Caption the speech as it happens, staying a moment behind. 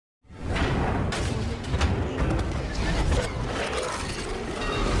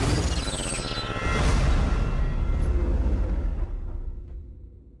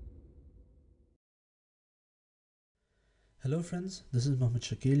Hello friends, this is Mohammed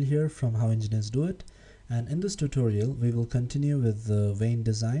Shakil here from How Engineers Do It, and in this tutorial we will continue with the vane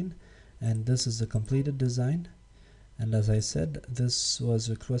design, and this is the completed design. And as I said, this was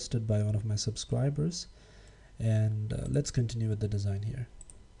requested by one of my subscribers, and let's continue with the design here.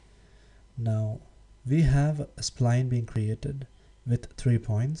 Now we have a spline being created with 3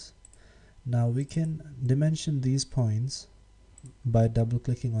 points. Now we can dimension these points by double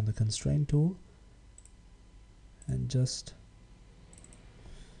clicking on the constraint tool, and just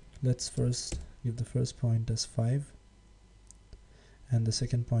let's first give the first point as 5, and the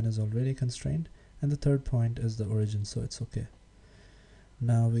second point is already constrained, and the third point is the origin, so it's okay.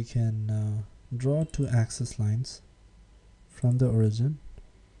 Now we can draw 2 axis lines from the origin,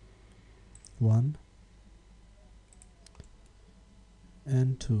 1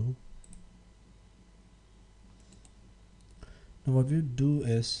 and 2. Now what we do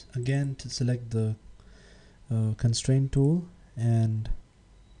is again to select the constraint tool, and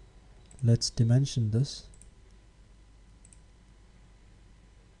let's dimension this.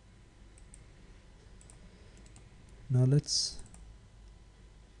 Now let's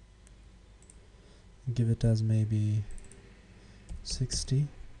give it as maybe 60,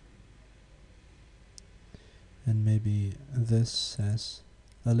 and maybe this as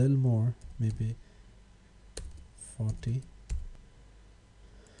a little more, maybe 40.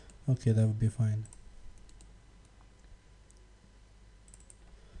 Okay, that would be fine.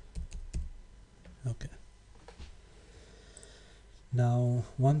 Okay. Now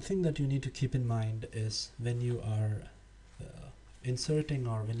one thing that you need to keep in mind is when you are inserting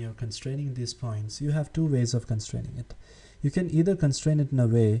or when you're constraining these points, you have 2 ways of constraining it. You can either constrain it in a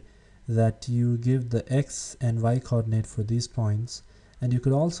way that you give the x and y coordinate for these points, and you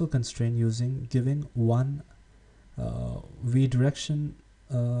could also constrain using giving one v direction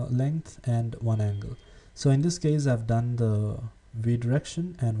length and one angle. So in this case I've done the v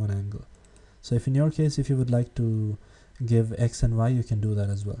direction and one angle. So if in your case, if you would like to give x and y, you can do that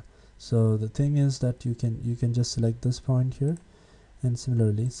as well. So the thing is that you can just select this point here, and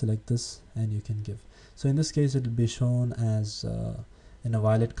similarly select this, and you can give. So in this case it will be shown as in a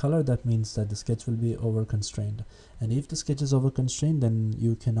violet color. That means that the sketch will be over constrained, and if the sketch is over constrained, then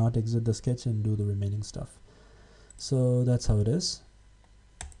you cannot exit the sketch and do the remaining stuff. So that's how it is.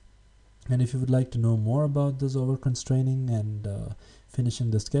 And if you would like to know more about this over constraining and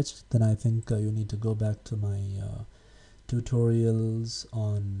finishing the sketch, then I think you need to go back to my tutorials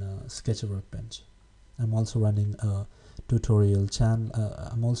on Sketch Workbench. I'm also running a tutorial channel.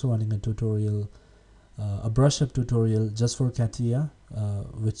 I'm also running a tutorial, a brush up tutorial just for Catia,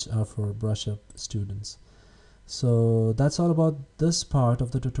 which are for brush up students. So that's all about this part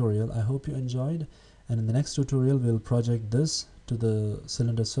of the tutorial. I hope you enjoyed, and in the next tutorial we'll project this to the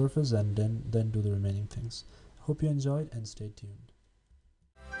cylinder surface and then do the remaining things. Hope you enjoyed, and stay tuned.